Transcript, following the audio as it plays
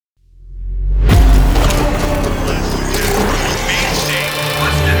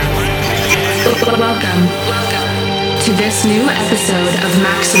Welcome to this new episode of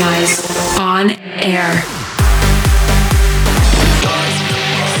Maxximize On Air.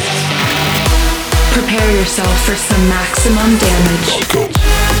 Prepare yourself for some maximum damage.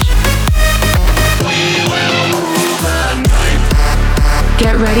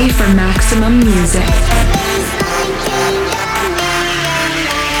 Get ready for maximum music.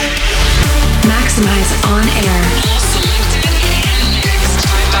 Maxximize On Air. Selected and mixed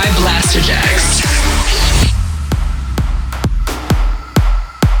by Blasterjaxx.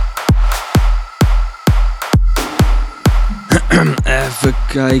 Even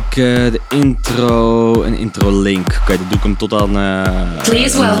kijken, de intro en intro link. Oké, dat doe ik hem tot aan...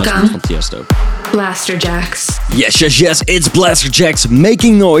 Please welcome van Tiesto. Blasterjaxx. Yes, it's Blasterjaxx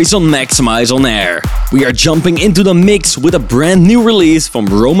making noise on Maxximize On Air. We are jumping into the mix with a brand new release from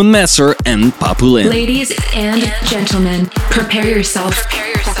Roman Messer and Papulin. Ladies and gentlemen, prepare yourself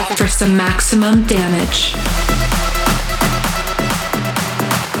for some maximum damage.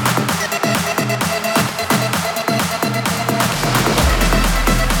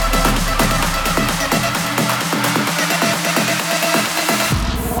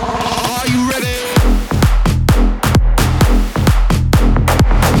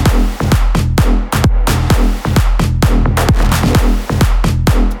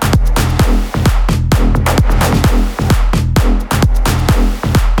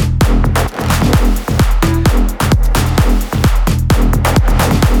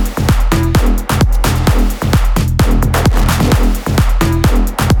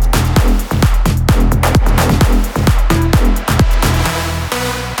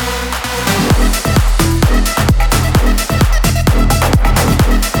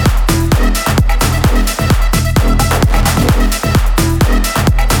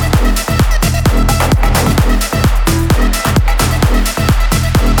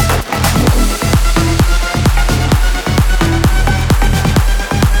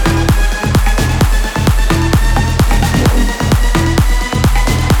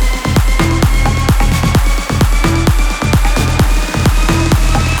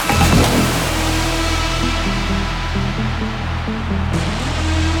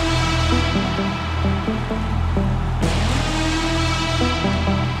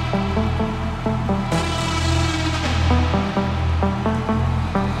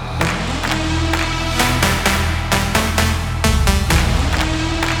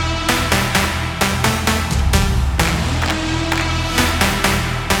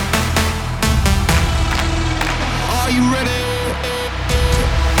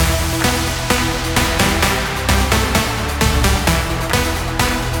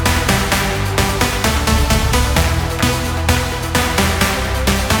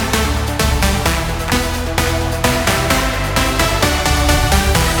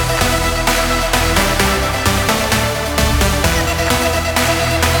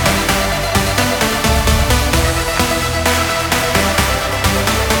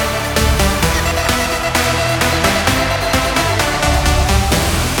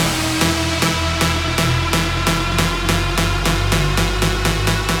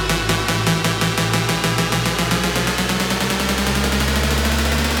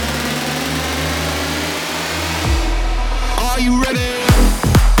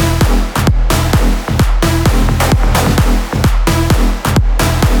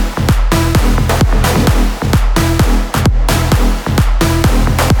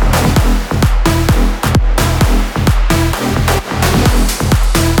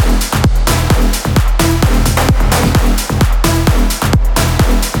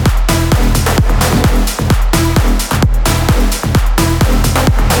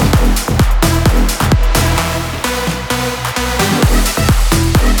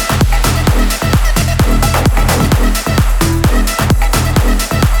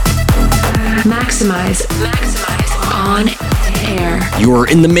 Maxximize On Air. You're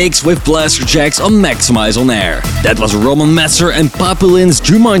in the mix with Blasterjaxx on Maxximize On Air. That was Roman Messer and Papulin's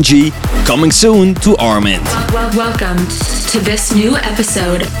Jumanji, coming soon to Armin. Welcome to this new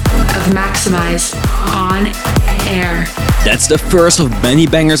episode of Maxximize On Air. That's the first of many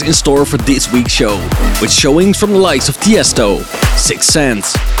bangers in store for this week's show, with showings from the likes of Tiesto, Six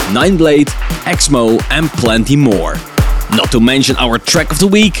Sense, Nine Blade, Exmo and plenty more. Not to mention our track of the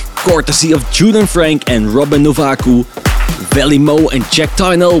week, courtesy of Jude & Frank and Robin Novaku, Valley Mo and Jack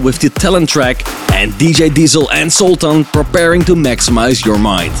Tynell with the talent track, and DJ Diesel and Sultan preparing to maximize your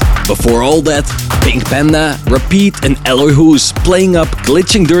mind. Before all that, Pink Panda, Repeat and Alloy Hoos playing up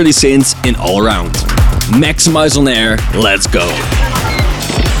glitching dirty synths in all around. Maxximize On Air, let's go.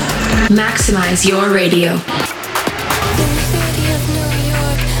 Maxximize your radio. In the city of New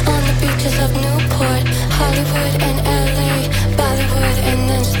York, on the beaches of Newport.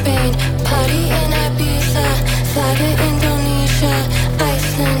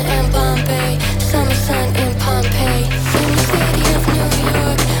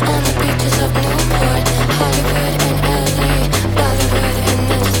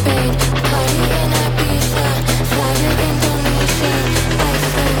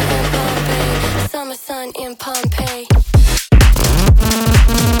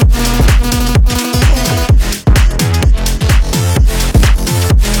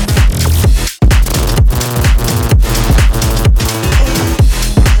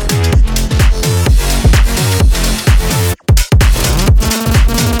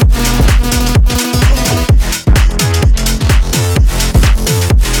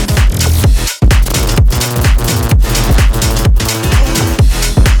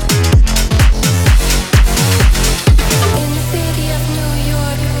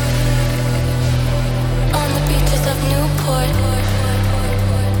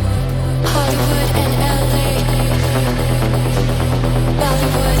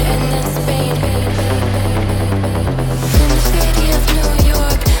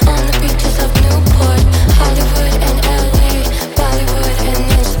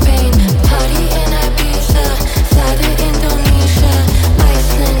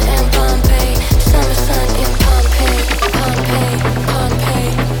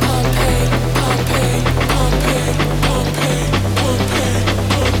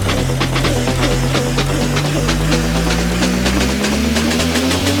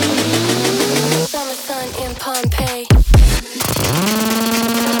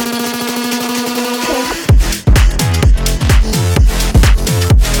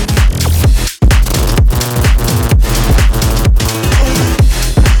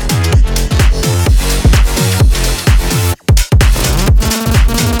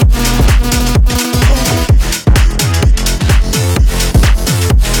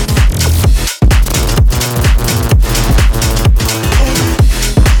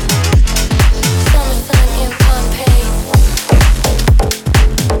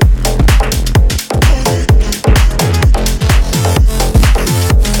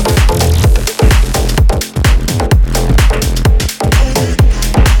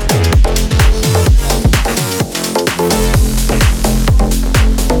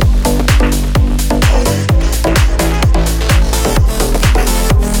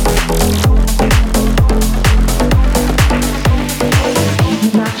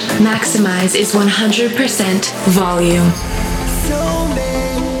 Maxximize is 100% volume.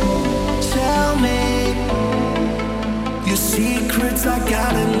 Tell me your secrets, I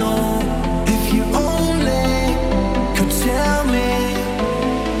gotta know. If you only could tell me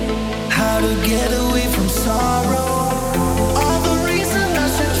how to get away from sorrow. All the reason I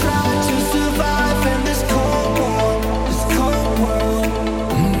should try to survive in this cold world, this cold world.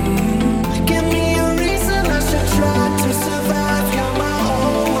 Give me a reason I should try to survive. You're my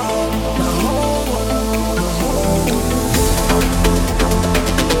whole world, my whole world, my whole world.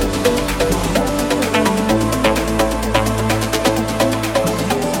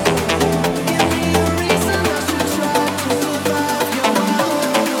 Give me a reason I should try to survive. You're my whole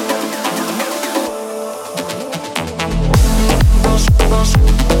world.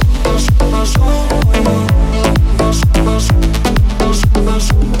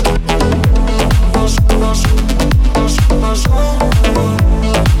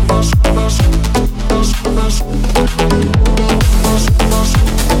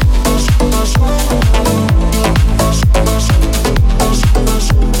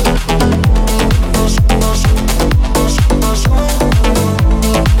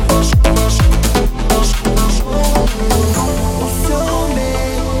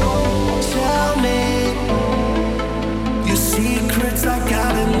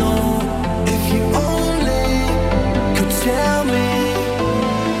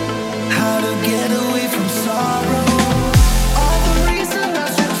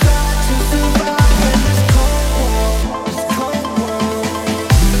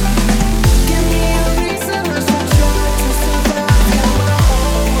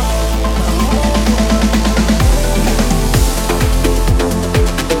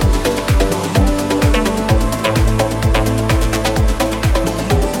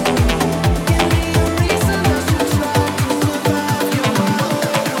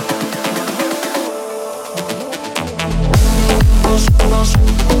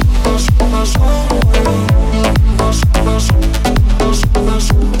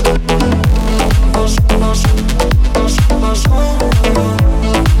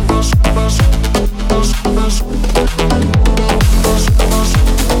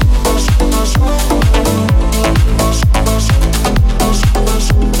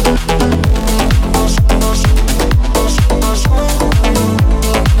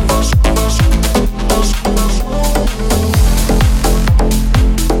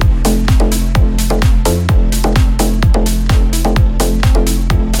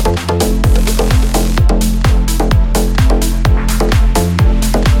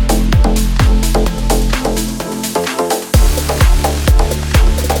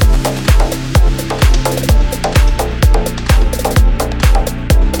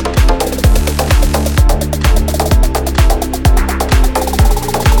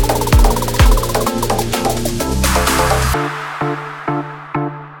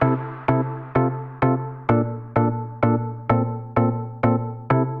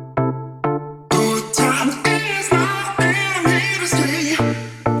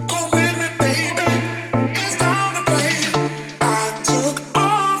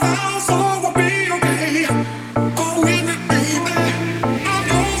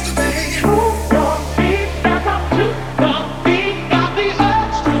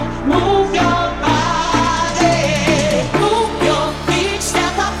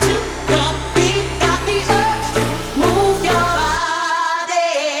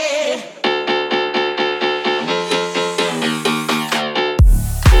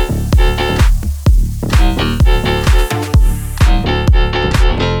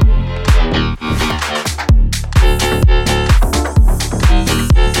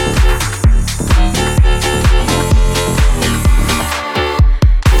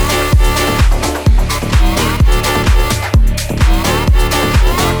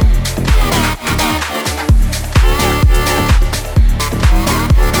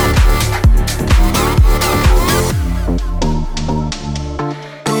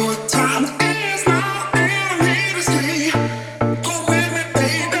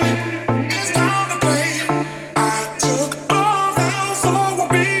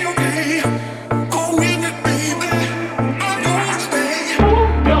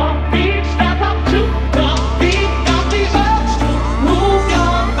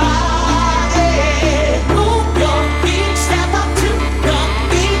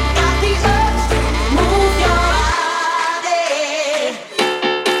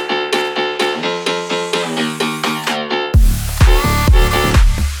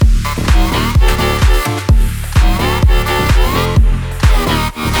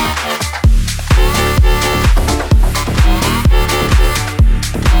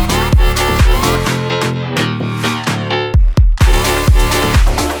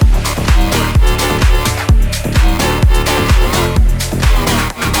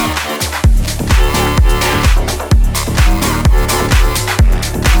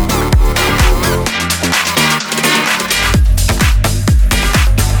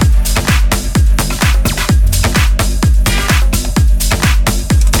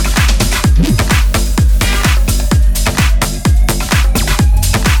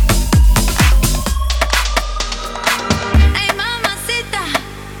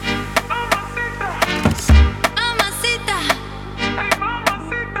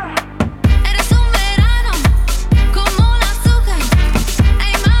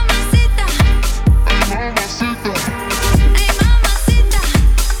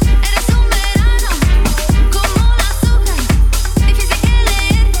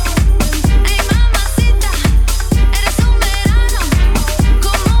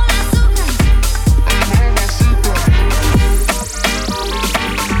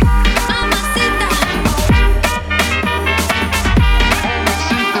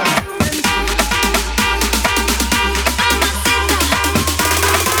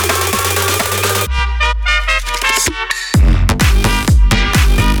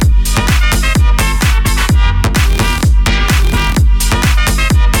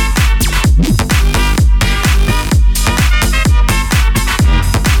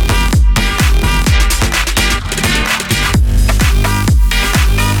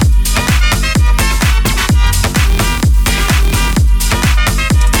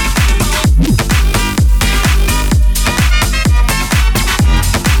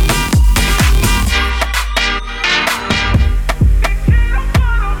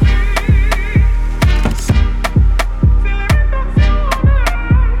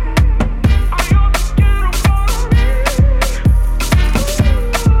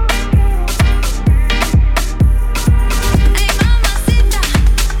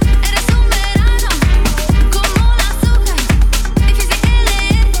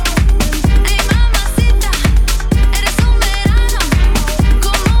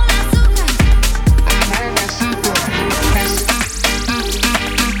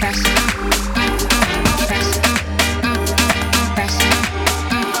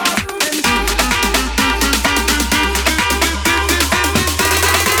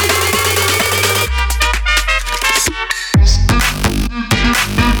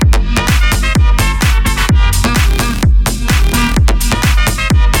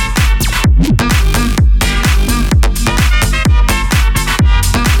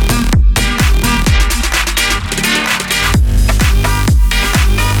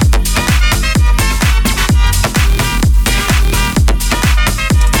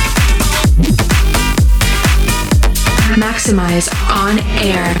 Maxximize On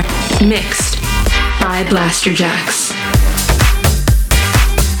Air, mixed by Blasterjaxx.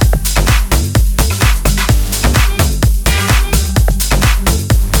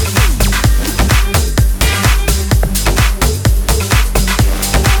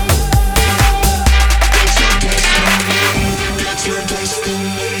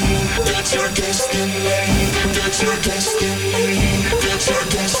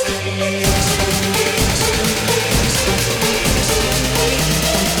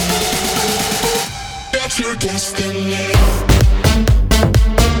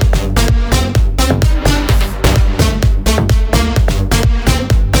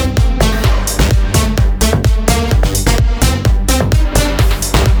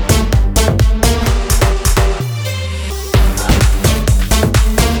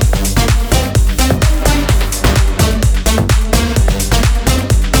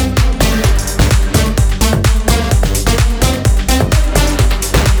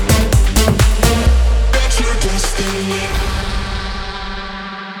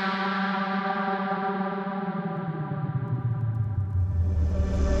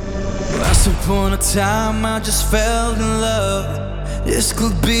 Upon a time I just fell in love. This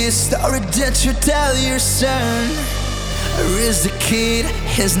could be a story that you tell your son. I raised a kid,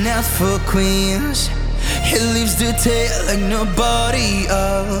 he's not for queens. He lives the tale like nobody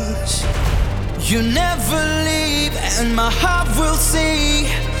else. You never leave and my heart will see.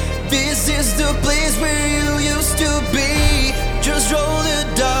 This is the place where you used to be. Just roll the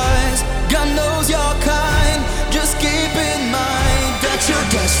dice, God knows your kind. Just keep in mind that's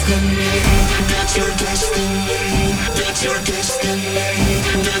your destiny. That's your destiny. That's your destiny.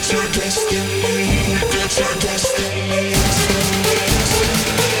 That's your destiny. That's your destiny.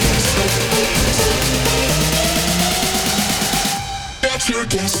 That's your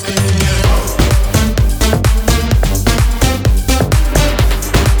destiny. That's your destiny.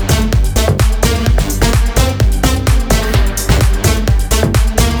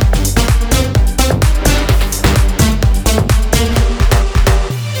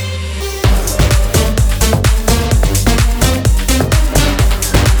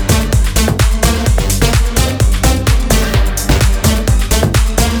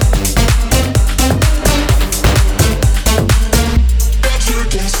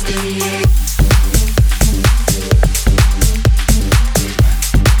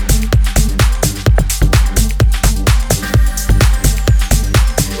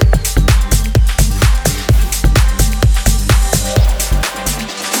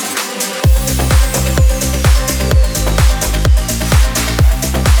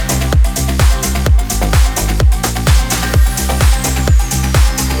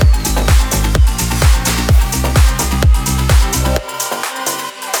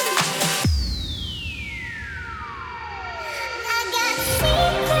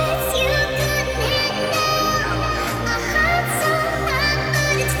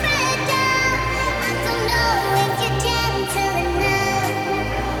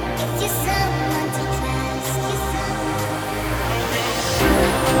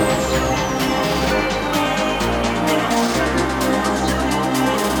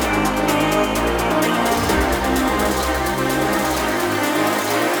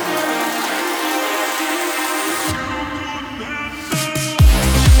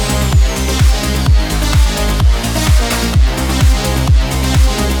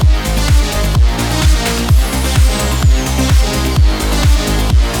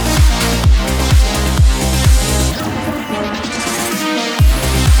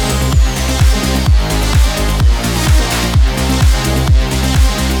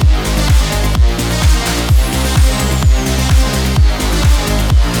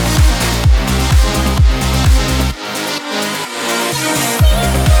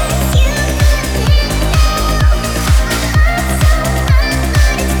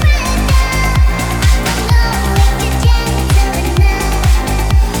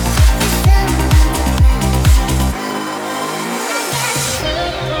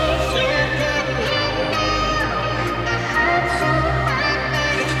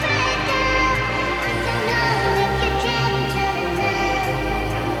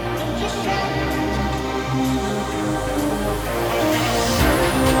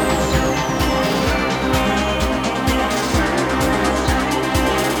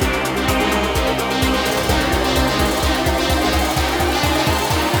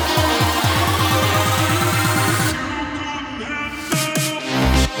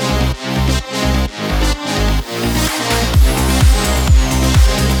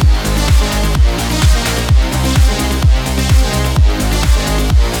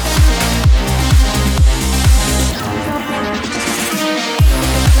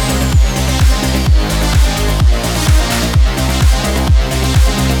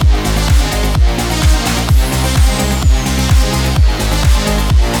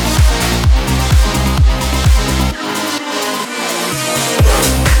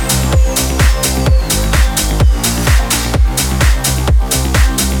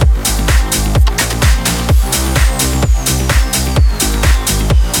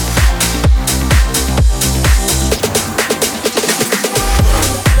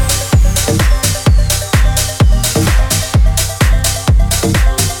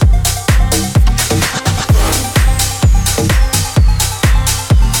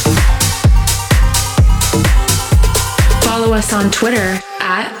 on Twitter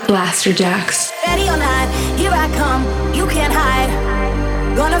at Blasterjaxx. Ready or not, here I come, you can't hide.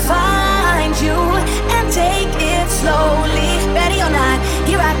 Gonna find you and take it slowly. Ready or not,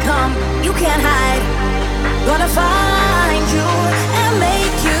 here I come, you can't hide. Gonna find you and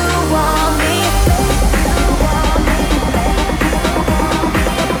make you want me.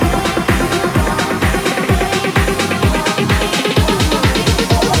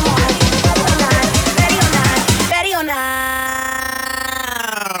 Ready or not,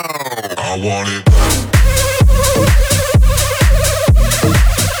 I want it.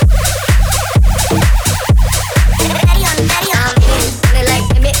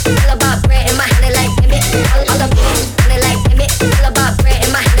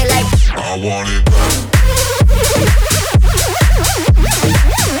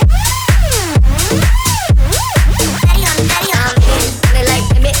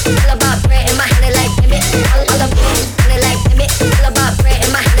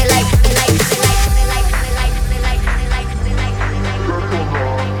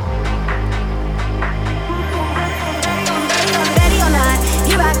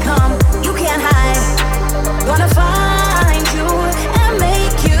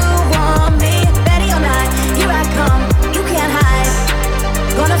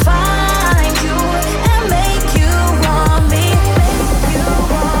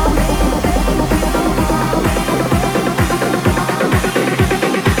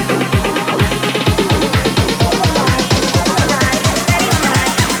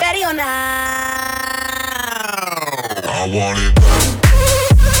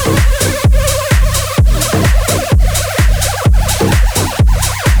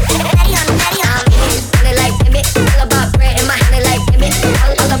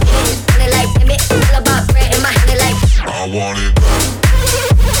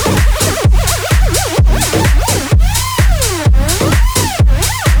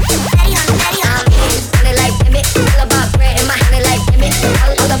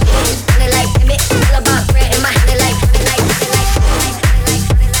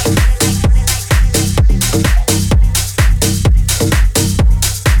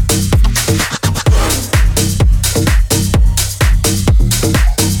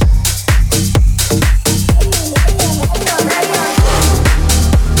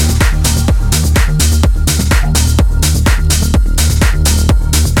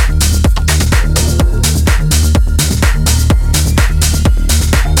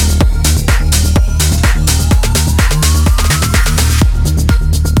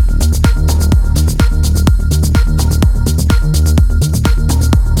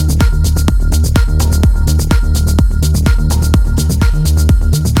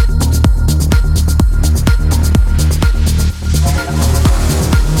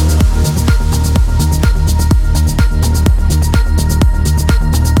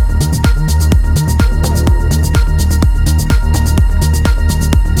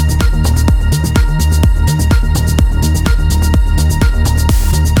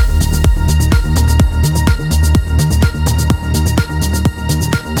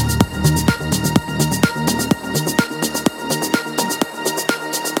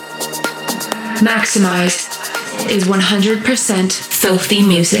 Maxximize is 100% filthy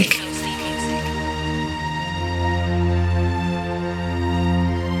music.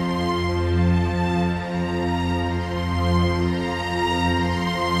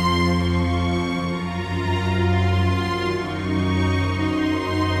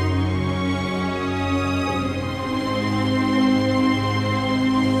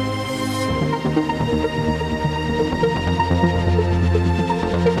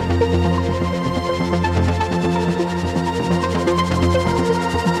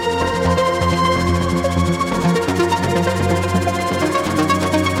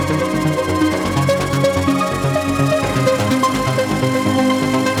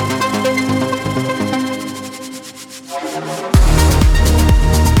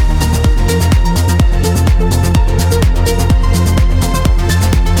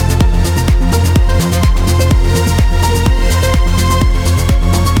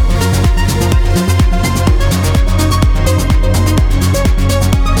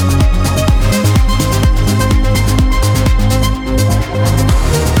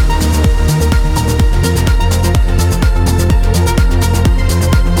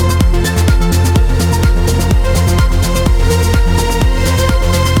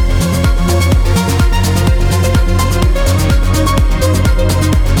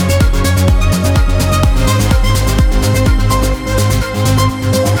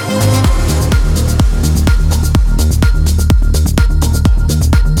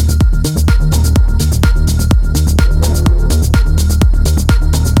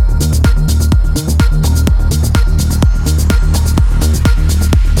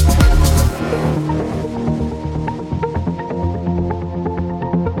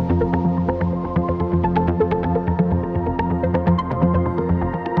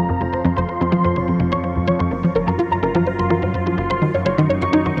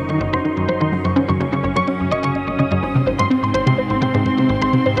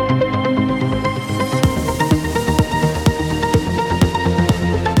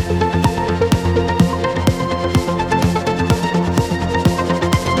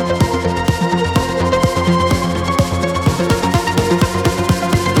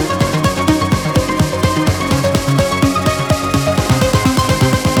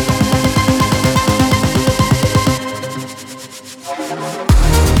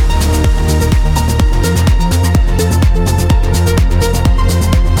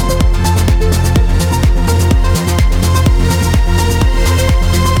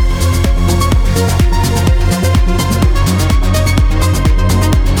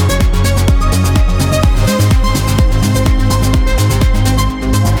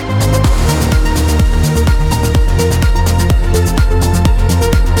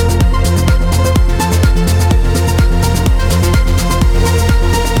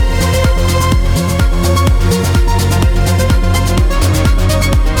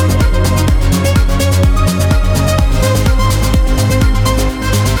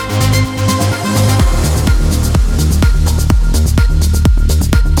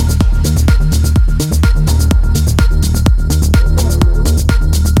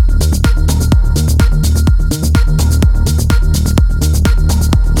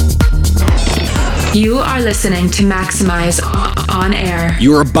 You are listening to Maxximize On Air.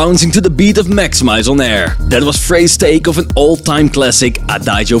 You are bouncing to the beat of Maxximize On Air. That was Frey's take of an all-time classic,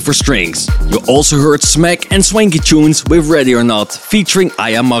 Adagio for Strings. You also heard Smack and Swanky Tunes with Ready or Not, featuring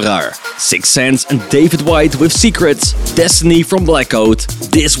Aya Marar. Six Sense and David White with Secrets. Destiny from Blackout.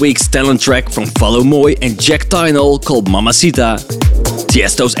 This week's talent track from Follow Moy and Jack Tynell called Mamacita.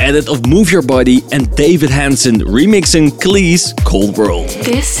 Tiesto's edit of Move Your Body and David Hansen remixing Kalee's Cold World.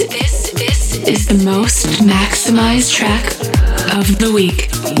 This is the most maximized track of the week.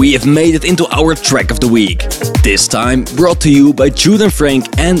 We have made it into our track of the week. This time brought to you by Jude and Frank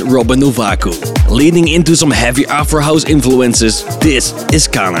and Robin Novaku. Leading into some heavy Afro House influences, this is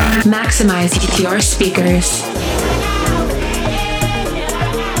Kana. Maximize your speakers.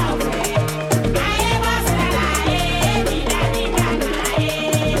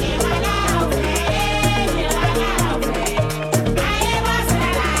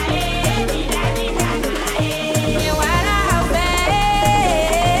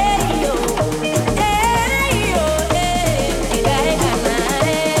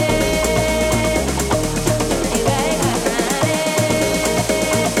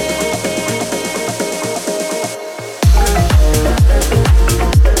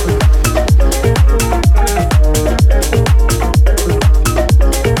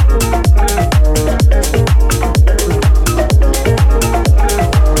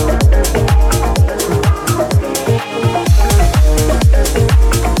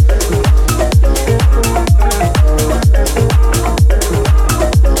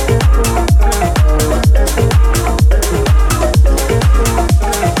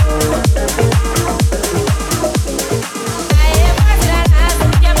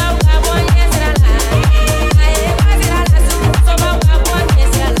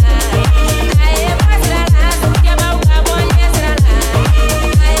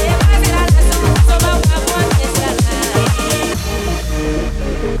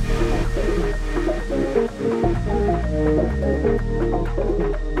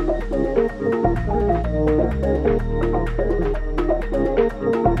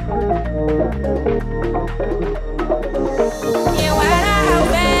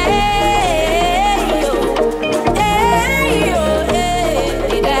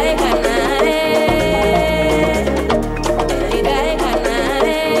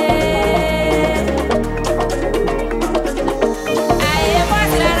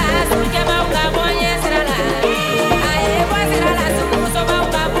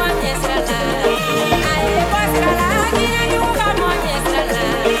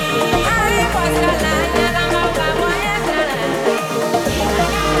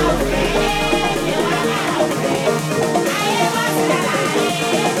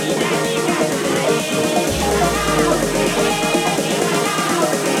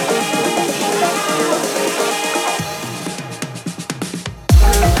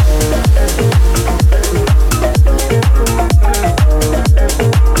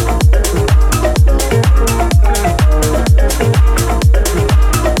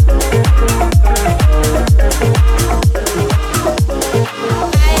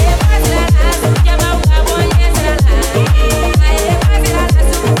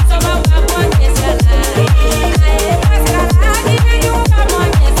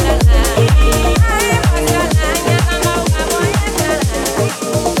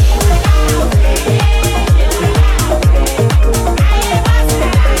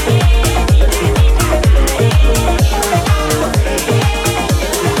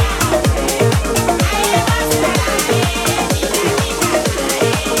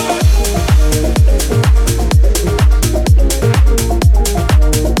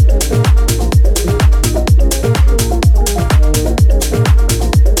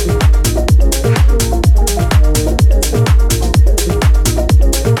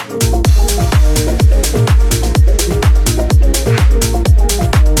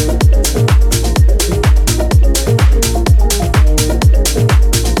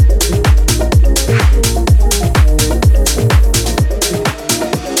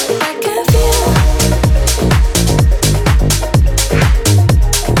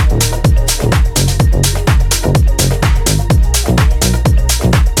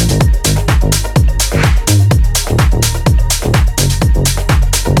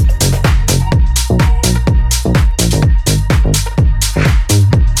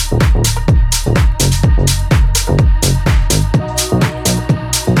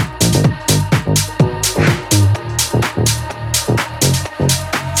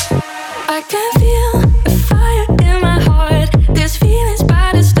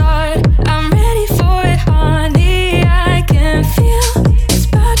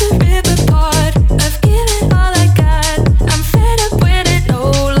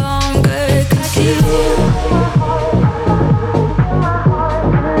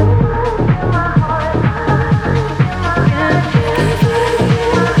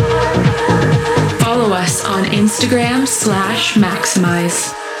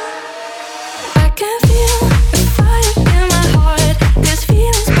 Instagram/Maxximize.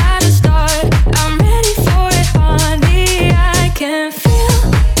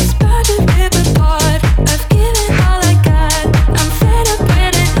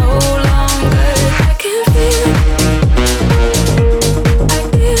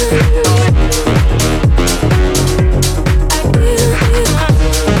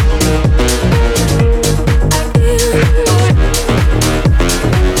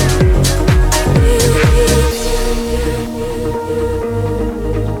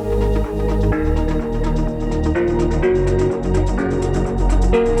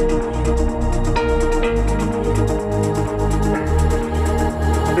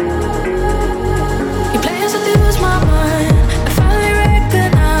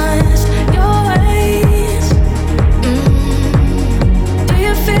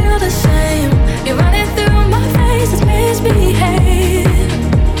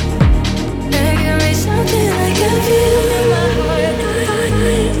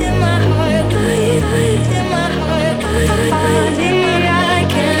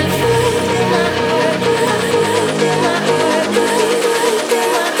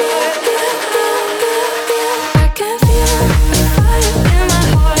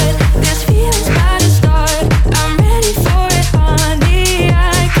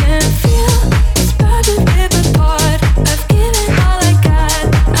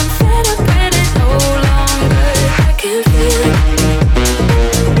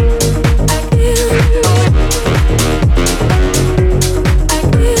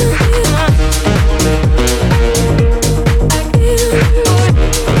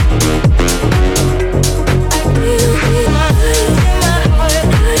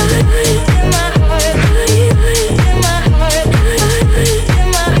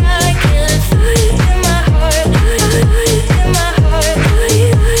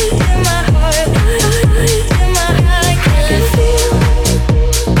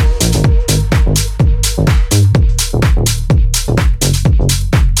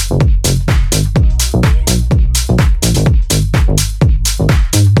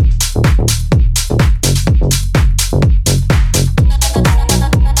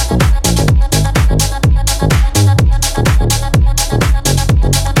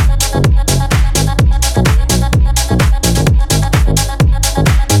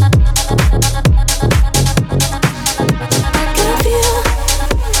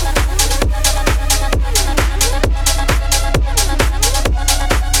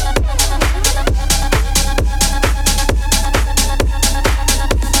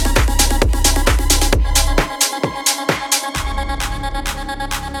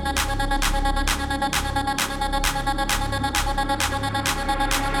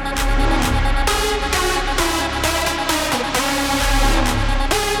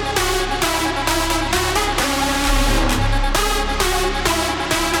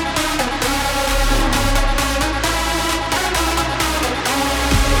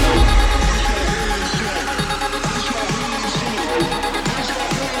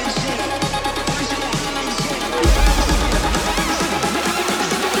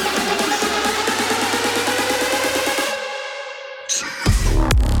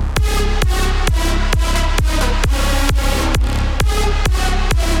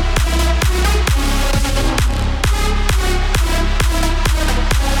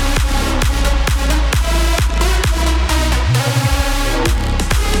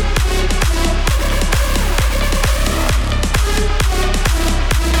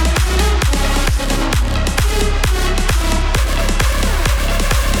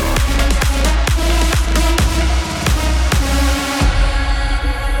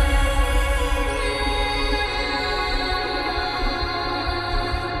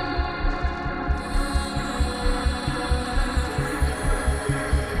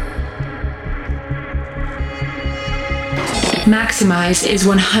 Maxximize is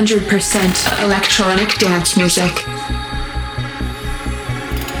 100% electronic dance music.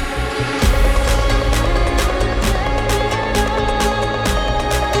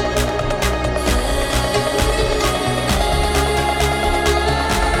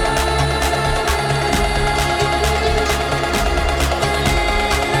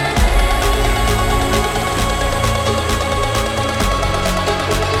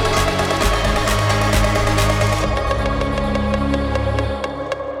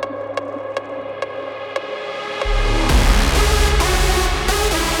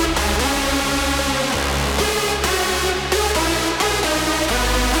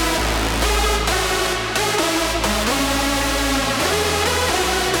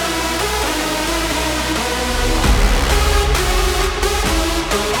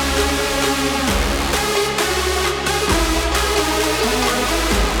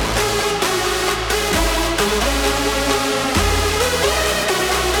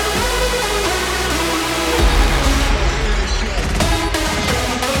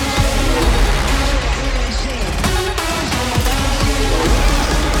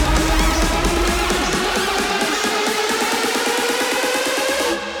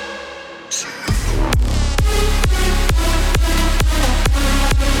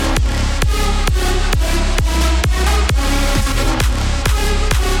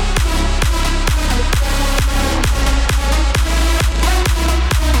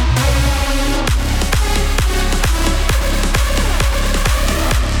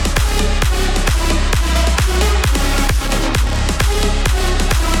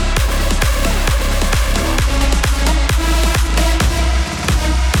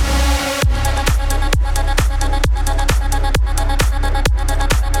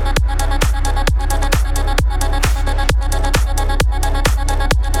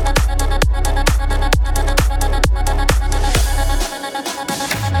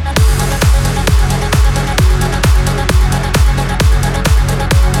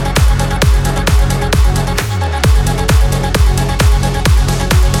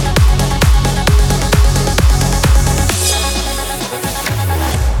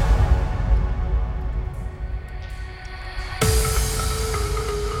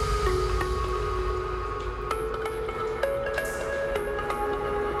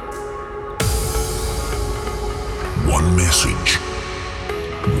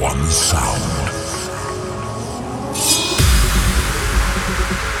 One sound.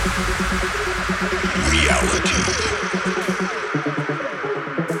 Reality.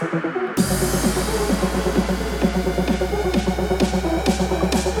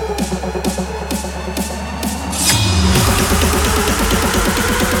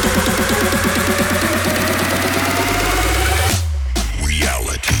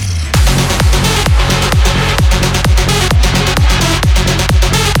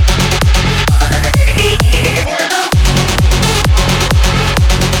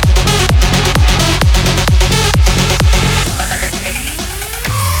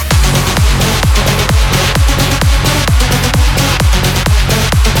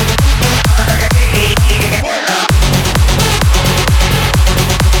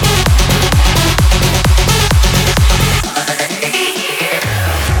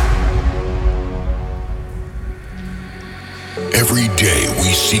 Every day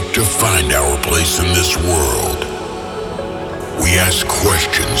we seek to find our place in this world. We ask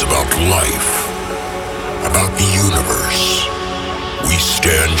questions about life, about the universe. We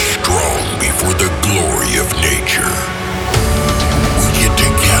stand strong before the glory of nature. We get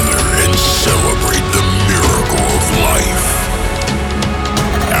together and celebrate the miracle of life.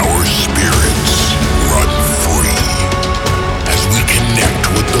 Our spirits run free as we connect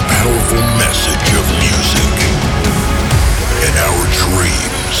with the powerful message of music. And our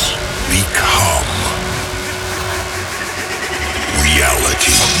dreams become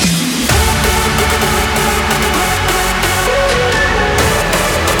reality.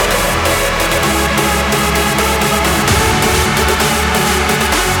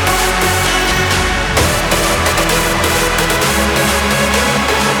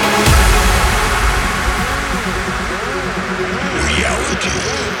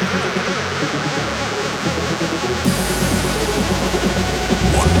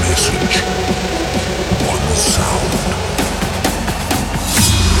 Message. One sound.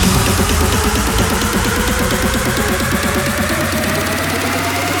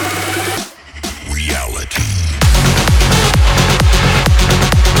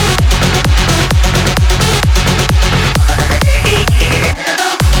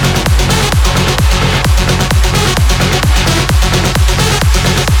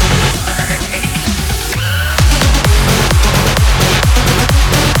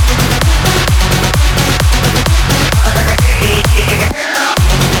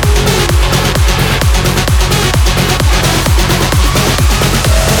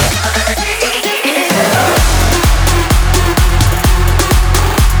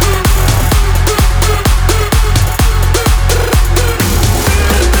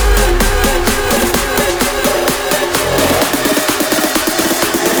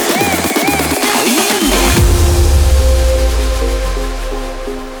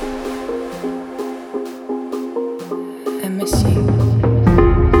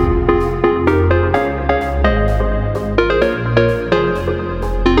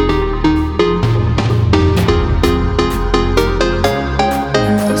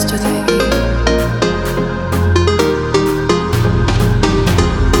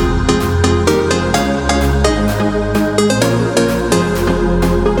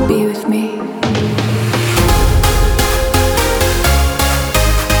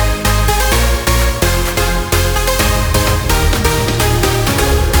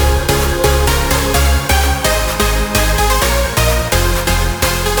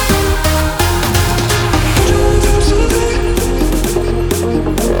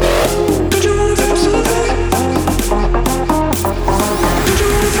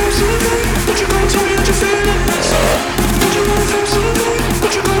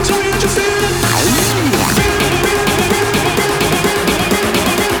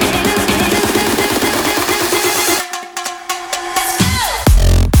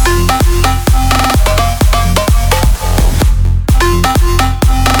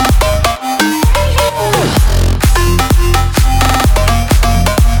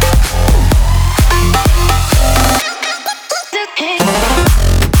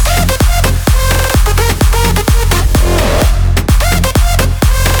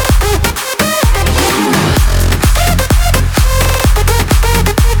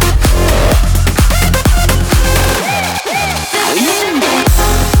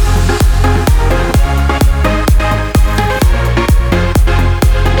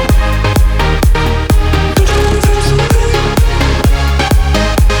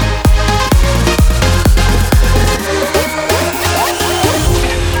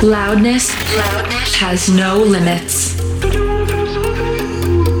 Loudness has no limits.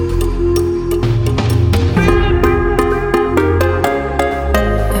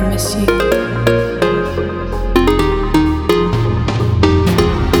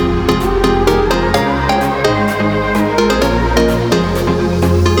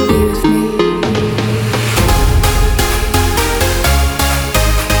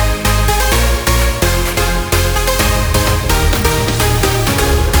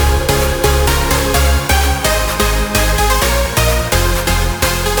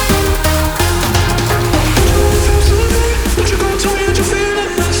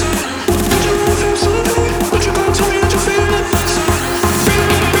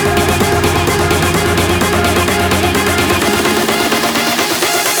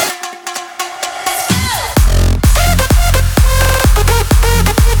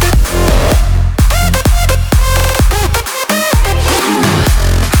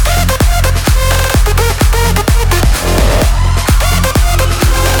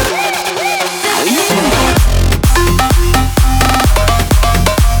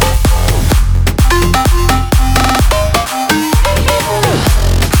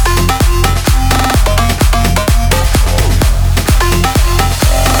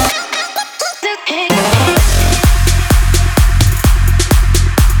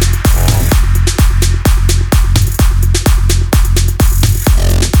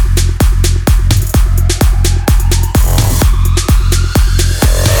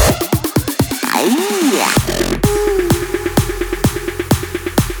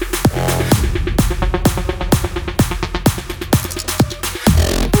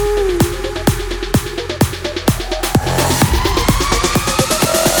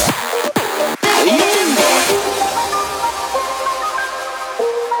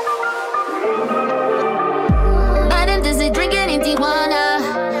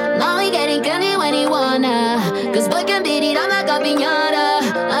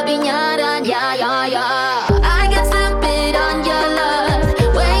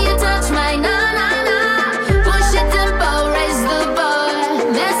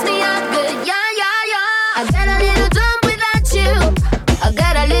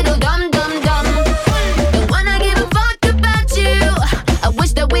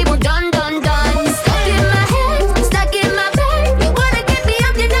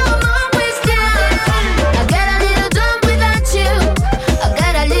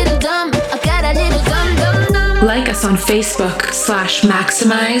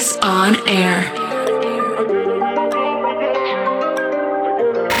 Facebook/Maxximize On Air.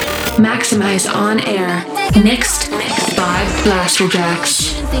 Maxximize On Air. Mixed by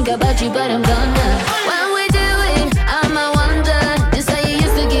Blasterjaxx. Think about you, but I'm gonna. When we do it, I'm a wonder. Just how you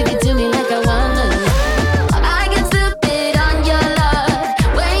used to give it to me like I wanna. I get stupid on your love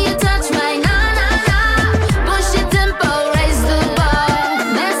when you touch my na-na-na. Push your tempo, raise the bar.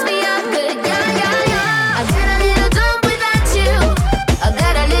 Mess me up good, yeah, yeah, yeah. I get a little dumb without you. I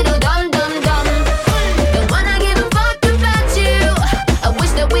got a little dumb. Don't wanna give a fuck about you. I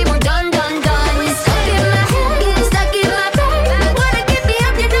wish that we were done. Stuck in my head, stuck in my bed. Wanna get me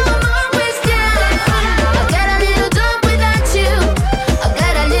up, you know I'm always down. I got a little dumb without you. I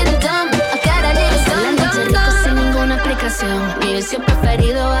got a little dumb. Sin ninguna explicación. Mi vicio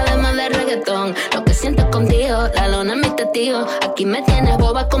preferido, además de reggaetón. Lo que siento contigo, la lona es mi testigo. Aquí me tienes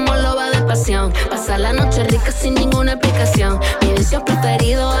boba como loba de pasión. Pasar la noche rica sin ninguna explicación. Mi vicio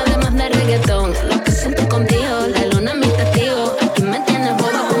preferido, además de reggaetón. Lo que siento contigo, la luna es mi testigo. Aquí me tienes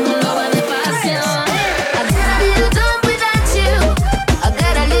boba como loba de pasión. I got a little dumb without you. I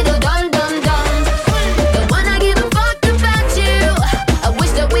got a little dumb. Don't wanna give a fuck about you. I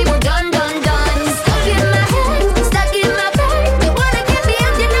wish that we were done. Stuck in my head, stuck in my bed. You wanna get me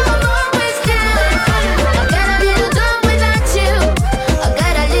up, you know I'm always down. I got a little dumb without you. I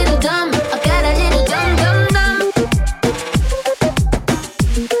got a little dumb.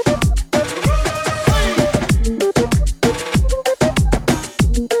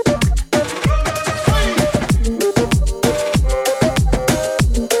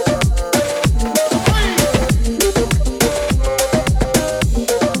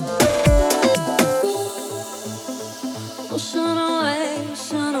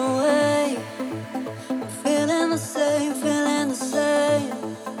 Ocean away. I'm feeling the same.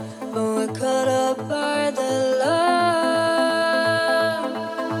 But we're caught up by the love.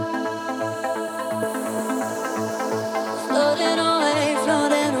 Floating away.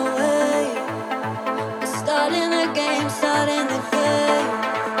 Starting the game.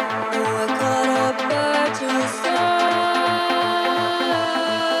 And we're caught up by the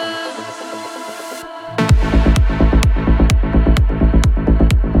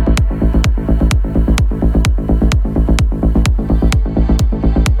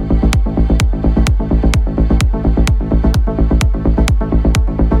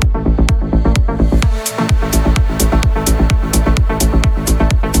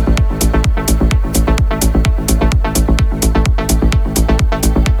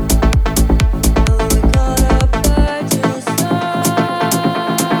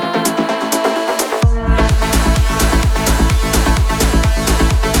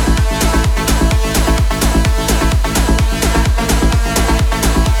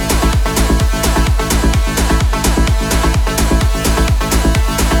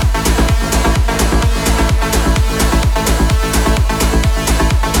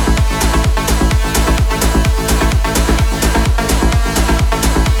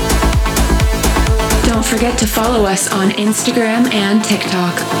forget to follow us on Instagram and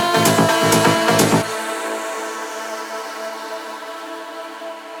TikTok.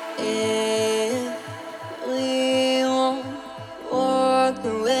 If we won't walk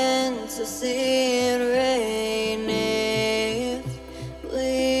the wind to see it rain, if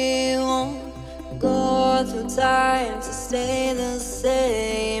we won't go through time to stay the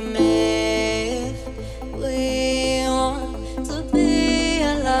same, if we want to be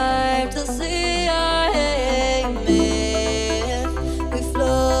alive to see our aim, if we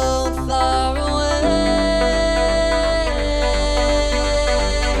float far away.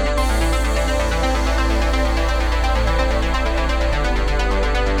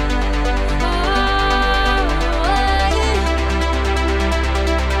 Far away.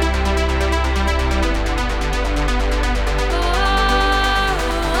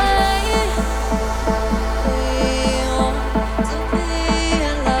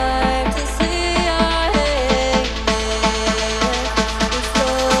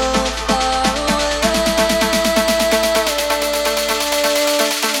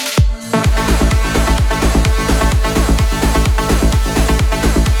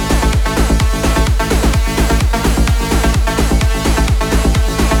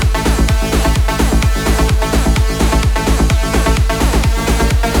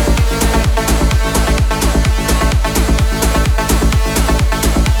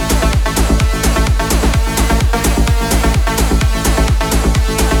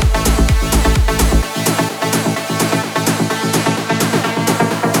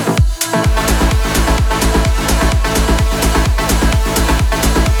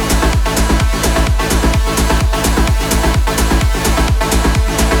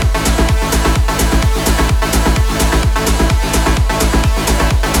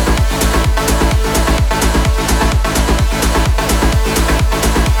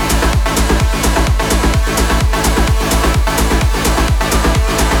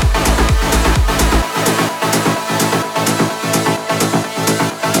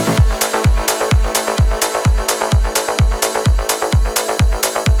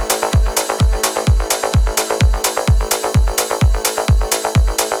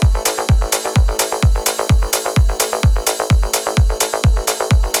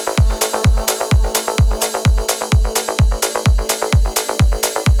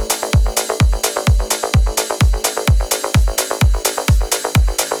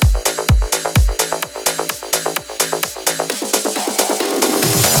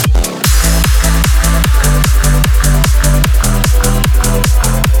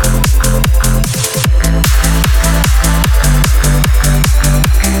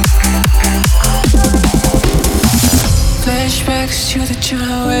 to the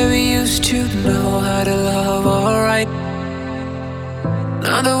time where we used to know how to love alright.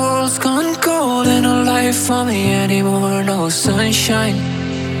 Now the world's gone cold and no life for me anymore, no sunshine.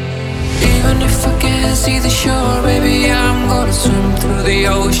 Even if I can't see the shore, baby, I'm gonna swim through the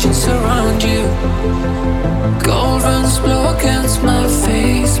oceans around you. Cold winds blow against my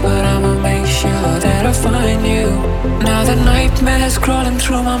face, but I'ma make sure that I find you. Now the nightmares crawling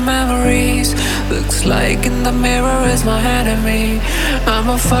through my memories. Looks like in the mirror is my enemy.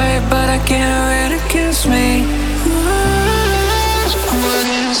 I'ma fight, but I can't win against me.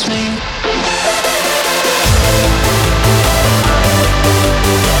 Against me.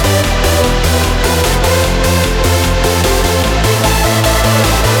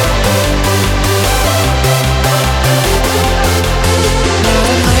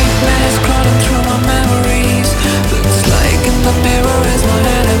 The mirror is my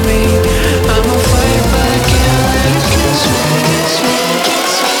enemy. I'm a fight, but I can't win against me.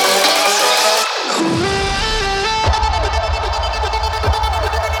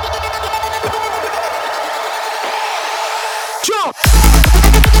 Jump!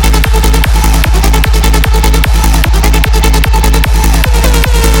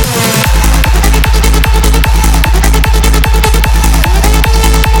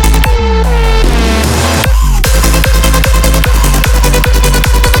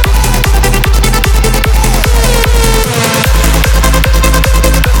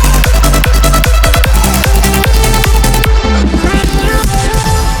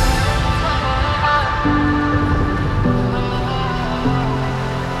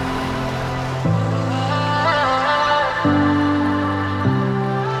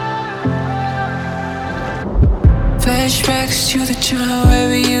 Flashbacks to the time where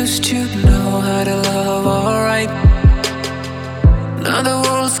we used to know how to love alright. Now the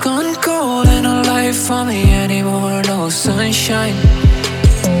world's gone cold and no life for me anymore, no sunshine.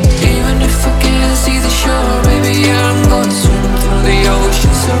 Even if I can't see the shore, baby, I'm gonna swim through the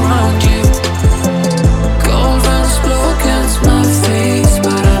oceans around you. Cold winds blow against my face,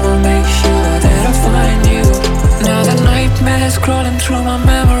 but I'ma make sure that I find you. Now the nightmares crawling through my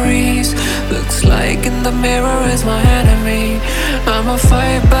memories. Looks like in the mirror is my enemy. I'ma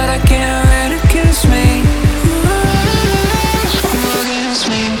fight, but I can't win against me. Against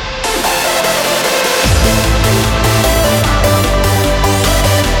me.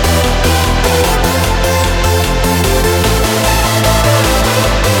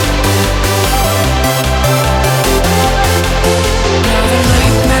 Now the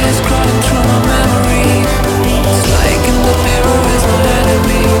nightmares crawling through my memory. It's like in the mirror is my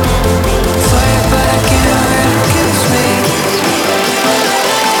enemy. Fight, but I can't win against me.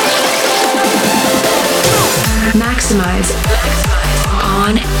 Maxximize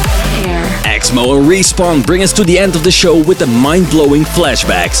On Air. Exmo and Respawn bring us to the end of the show with the mind-blowing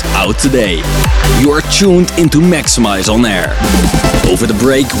flashbacks out today. You are tuned into Maxximize On Air. Over the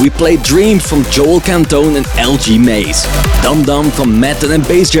break, we played Dreams from Joel Cantone and LG Mays, Dum Dum from Metal and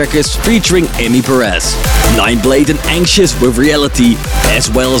Blasterjaxx featuring Amy Perez, Nineblade and Anxious with Reality, as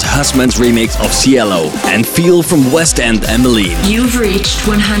well as Husman's remix of Cielo, and Feel from West End and Meline. You've reached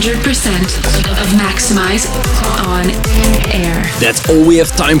 100% of Maxximize On Air. That's all we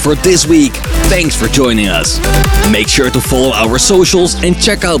have time for this week. Thanks for joining us. Make sure to follow our socials and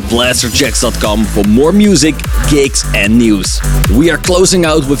check out Blasterjaxx.com for more music, gigs and news. We are closing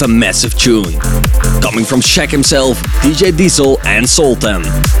out with a massive tune. Coming from Shaq himself, DJ Diesel and Sultan.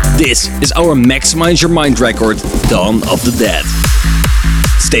 This is our Maxximize Your Mind record, Dawn of the Dead.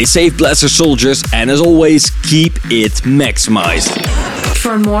 Stay safe, Blastersoldiers, and as always, keep it maximized.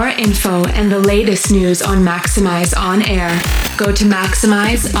 For more info and the latest news on Maxximize On Air, go to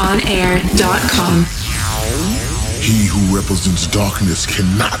maxximizeonair.com. He who represents darkness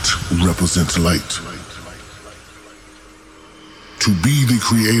cannot represent light. To be the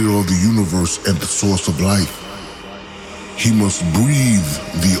creator of the universe and the source of life, he must breathe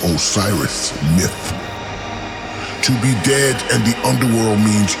the Osiris myth. To be dead and the underworld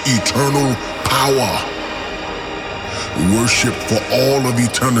means eternal power. Worship for all of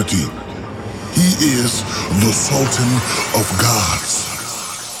eternity. He is the Sultan of Gods.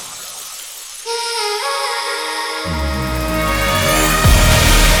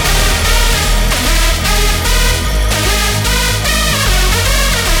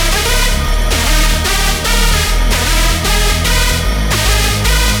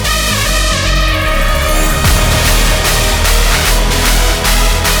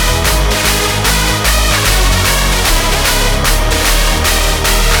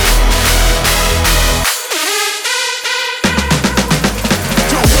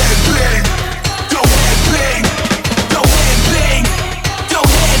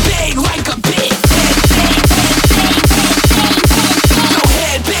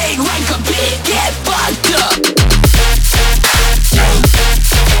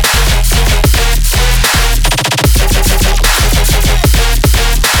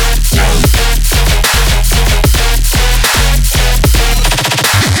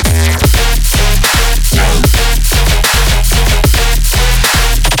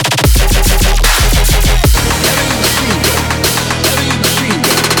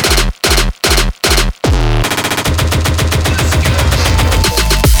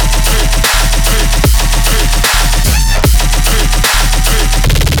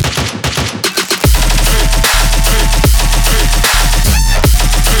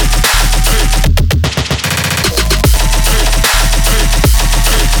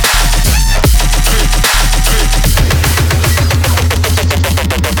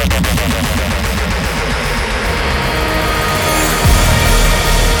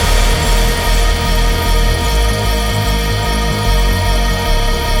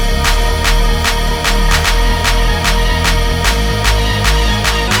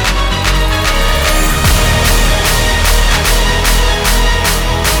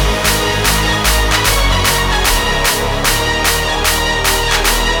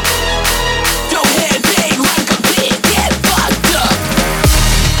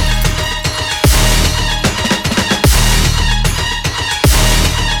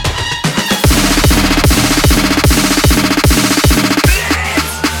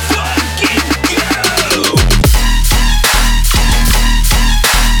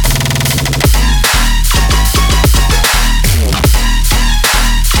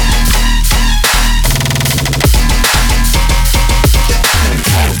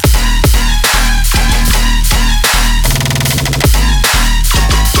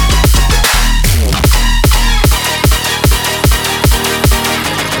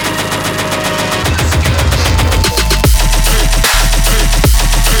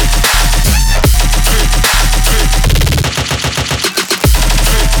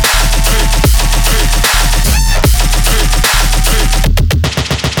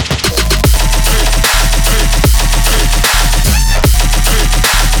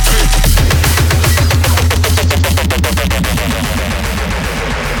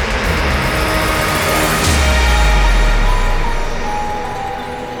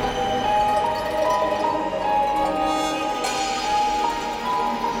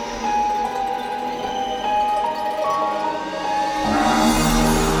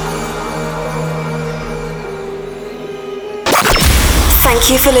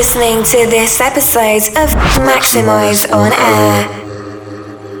 Thank you for listening to this episode of Maxximize On Air.